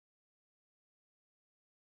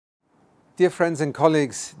Dear friends and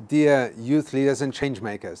colleagues, dear youth leaders and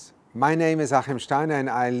changemakers, my name is Achim Steiner and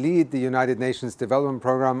I lead the United Nations Development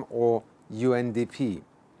Programme, or UNDP.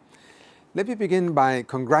 Let me begin by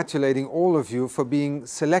congratulating all of you for being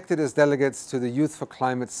selected as delegates to the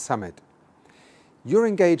Youth4Climate Summit. Your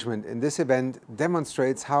engagement in this event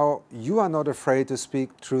demonstrates how you are not afraid to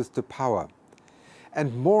speak truth to power.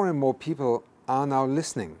 And more people are now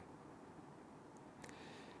listening.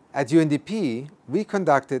 At UNDP, we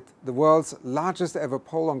conducted the world's largest ever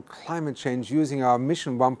poll on climate change using our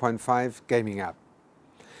Mission 1.5 gaming app.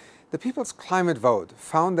 The People's Climate Vote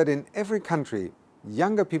found that in every country,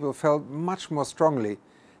 younger people felt much more strongly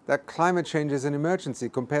that climate change is an emergency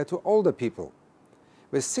compared to older people,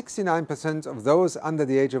 with 69% of those under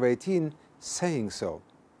the age of 18 saying so.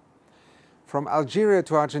 From Algeria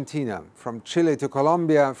to Argentina, from Chile to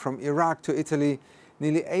Colombia, from Iraq to Italy,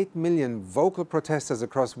 nearly 8 million vocal protesters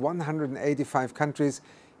across 185 countries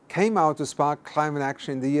came out to spark climate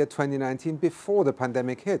action in the year 2019 before the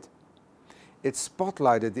pandemic hit. It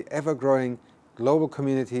spotlighted the ever-growing global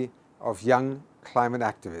community of young climate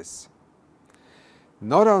activists.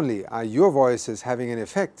 Not only are your voices having an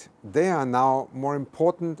effect, they are now more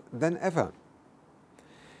important than ever.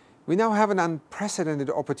 We now have an unprecedented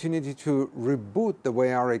opportunity to reboot the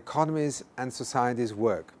way our economies and societies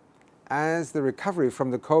work, as the recovery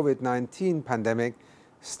from the COVID-19 pandemic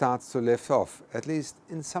starts to lift off, at least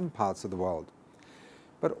in some parts of the world.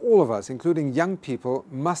 But all of us, including young people,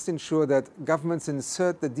 must ensure that governments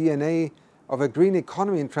insert the DNA of a green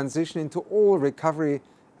economy and transition into all recovery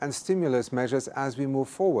and stimulus measures as we move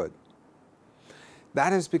forward.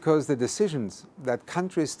 That is because the decisions that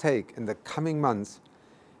countries take in the coming months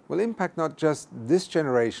will impact not just this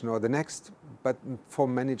generation or the next, but for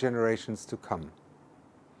many generations to come.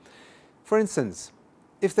 For instance,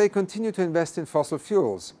 if they continue to invest in fossil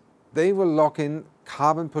fuels, they will lock in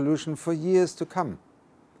carbon pollution for years to come.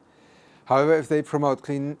 However, if they promote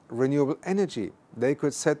clean, renewable energy, they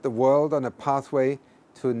could set the world on a pathway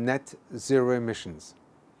to net zero emissions.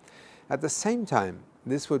 At the same time,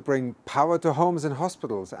 this would bring power to homes and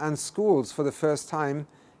hospitals and schools for the first time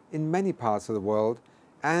in many parts of the world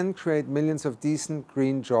and create millions of decent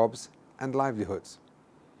green jobs and livelihoods.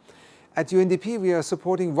 At UNDP, we are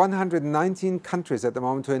supporting 119 countries at the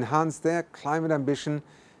moment to enhance their climate ambition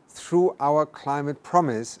through our climate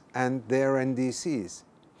promise and their NDCs.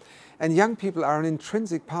 And young people are an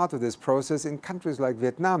intrinsic part of this process in countries like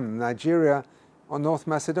Vietnam, Nigeria, or North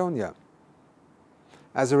Macedonia.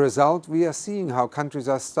 As a result, we are seeing how countries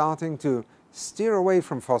are starting to steer away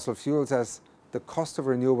from fossil fuels as the cost of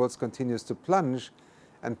renewables continues to plunge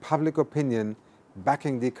and public opinion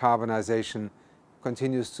backing decarbonization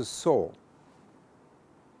continues to soar.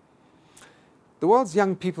 The world's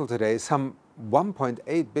young people today, some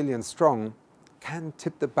 1.8 billion strong, can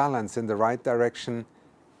tip the balance in the right direction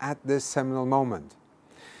at this seminal moment.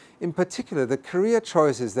 In particular, the career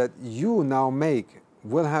choices that you now make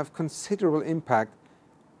will have considerable impact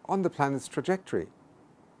on the planet's trajectory.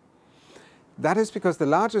 That is because the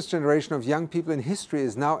largest generation of young people in history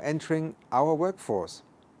is now entering our workforce.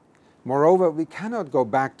 Moreover, we cannot go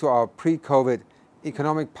back to our pre-COVID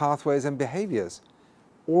economic pathways and behaviors.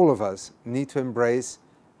 All of us need to embrace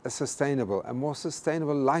a more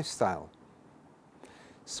sustainable lifestyle.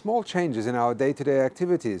 Small changes in our day-to-day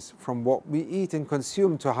activities, from what we eat and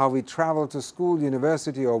consume to how we travel to school,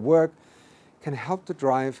 university or work, can help to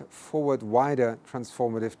drive forward wider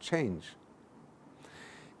transformative change.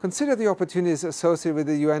 Consider the opportunities associated with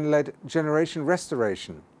the UN-led generation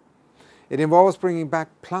restoration. It involves bringing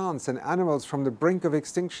back plants and animals from the brink of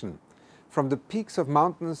extinction, from the peaks of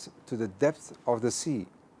mountains to the depths of the sea.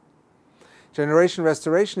 Generation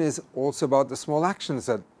restoration is also about the small actions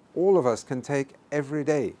that all of us can take every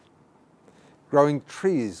day. Growing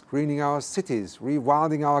trees, greening our cities,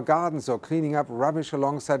 rewilding our gardens, or cleaning up rubbish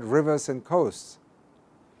alongside rivers and coasts.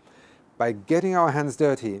 By getting our hands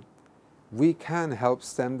dirty, we can help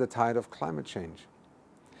stem the tide of climate change.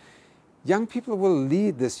 Young people will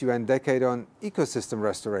lead this UN decade on ecosystem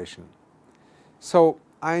restoration. So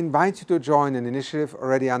I invite you to join an initiative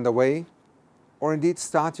already underway, or indeed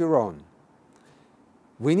start your own.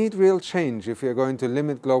 We need real change if we are going to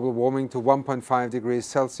limit global warming to 1.5 degrees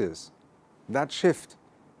Celsius. That shift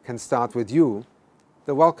can start with you,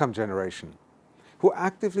 the welcome generation, who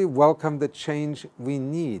actively welcome the change we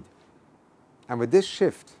need. And with this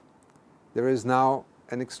shift, there is now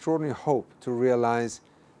an extraordinary hope to realize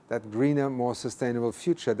that greener, more sustainable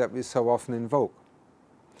future that we so often invoke.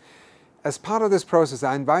 As part of this process,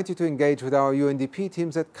 I invite you to engage with our UNDP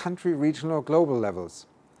teams at country, regional or global levels.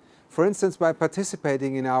 For instance, by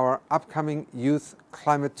participating in our upcoming Youth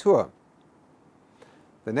Climate Tour.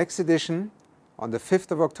 The next edition, on the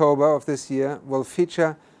 5th of October of this year, will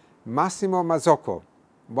feature Massimo Mazzocco,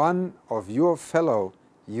 one of your fellow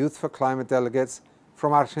Youth4Climate delegates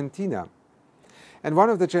from Argentina, and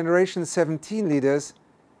one of the Generation 17 leaders,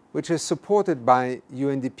 which is supported by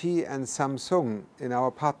UNDP and Samsung in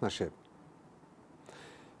our partnership.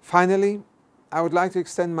 Finally, I would like to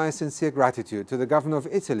extend my sincere gratitude to the Governor of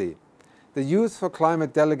Italy, the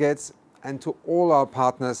Youth4Climate delegates, and to all our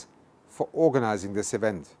partners for organizing this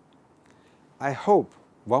event. I hope,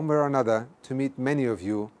 one way or another, to meet many of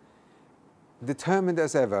you, determined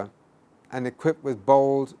as ever and equipped with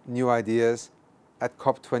bold new ideas at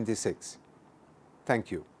COP26.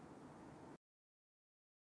 Thank you.